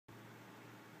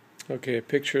Okay, a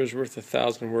picture is worth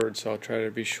 1,000 words, so I'll try to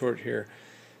be short here.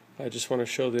 I just want to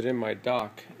show that in my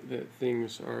dock that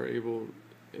things are able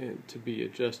to be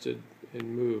adjusted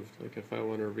and moved. Like if I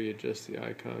want to readjust the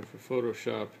icon for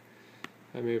Photoshop,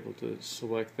 I'm able to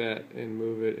select that and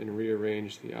move it and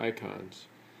rearrange the icons.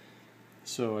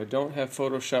 So I don't have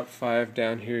Photoshop 5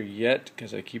 down here yet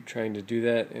because I keep trying to do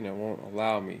that and it won't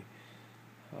allow me.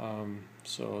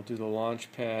 So I'll do the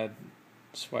launch pad,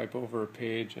 swipe over a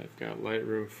page. I've got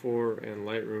Lightroom 4 and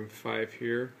Lightroom 5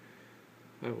 here.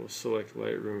 I will select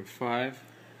Lightroom 5.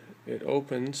 It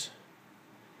opens.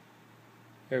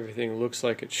 Everything looks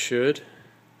like it should.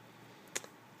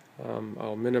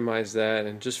 I'll minimize that,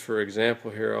 and just for example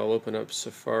here I'll open up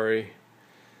Safari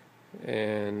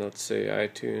and let's say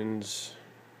iTunes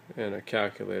and a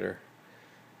calculator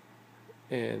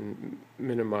and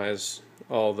minimize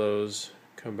all those.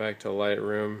 Come back to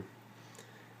Lightroom.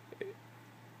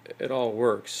 It all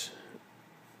works,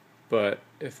 but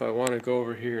if I want to go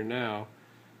over here now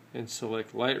and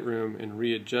select Lightroom and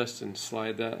readjust and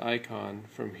slide that icon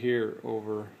from here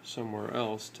over somewhere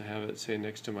else to have it say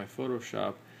next to my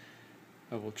Photoshop,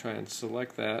 I will try and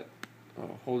select that,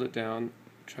 hold it down,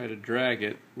 try to drag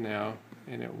it now,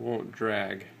 and it won't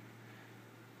drag.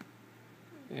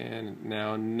 And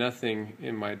now nothing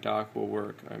in my dock will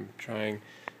work. I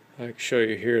can show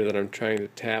you here that I'm trying to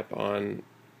tap on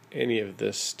any of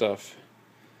this stuff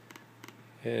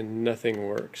and nothing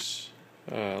works.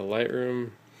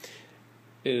 Lightroom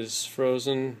is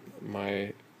frozen,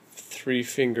 my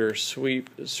 3-finger sweep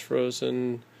is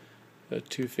frozen, a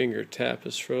 2-finger tap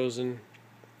is frozen,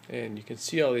 and you can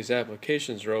see all these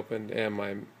applications are opened, and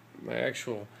my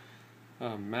actual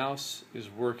mouse is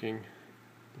working,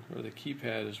 or the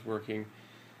keypad is working,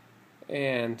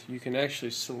 and you can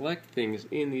actually select things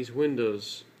in these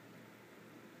windows.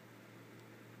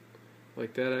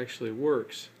 Like that actually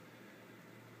works,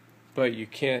 but you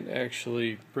can't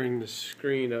actually bring the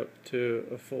screen up to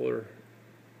a fuller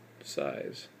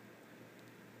size.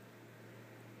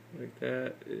 Like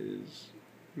that is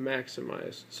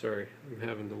maximized. Sorry, I'm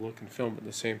having to look and film at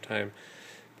the same time.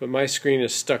 But my screen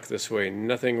is stuck this way.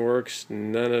 Nothing works.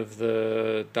 None of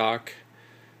the dock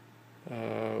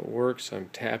works. I'm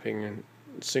tapping,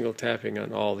 single tapping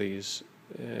on all these,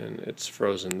 and it's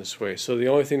frozen this way. So the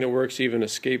only thing that works, even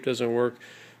escape doesn't work.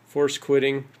 Force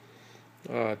quitting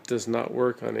does not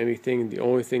work on anything. The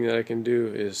only thing that I can do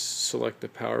is select the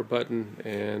power button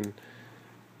and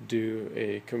do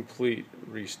a complete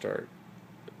restart,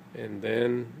 and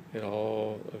then it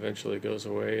all eventually goes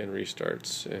away and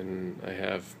restarts, and I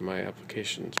have my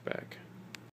applications back.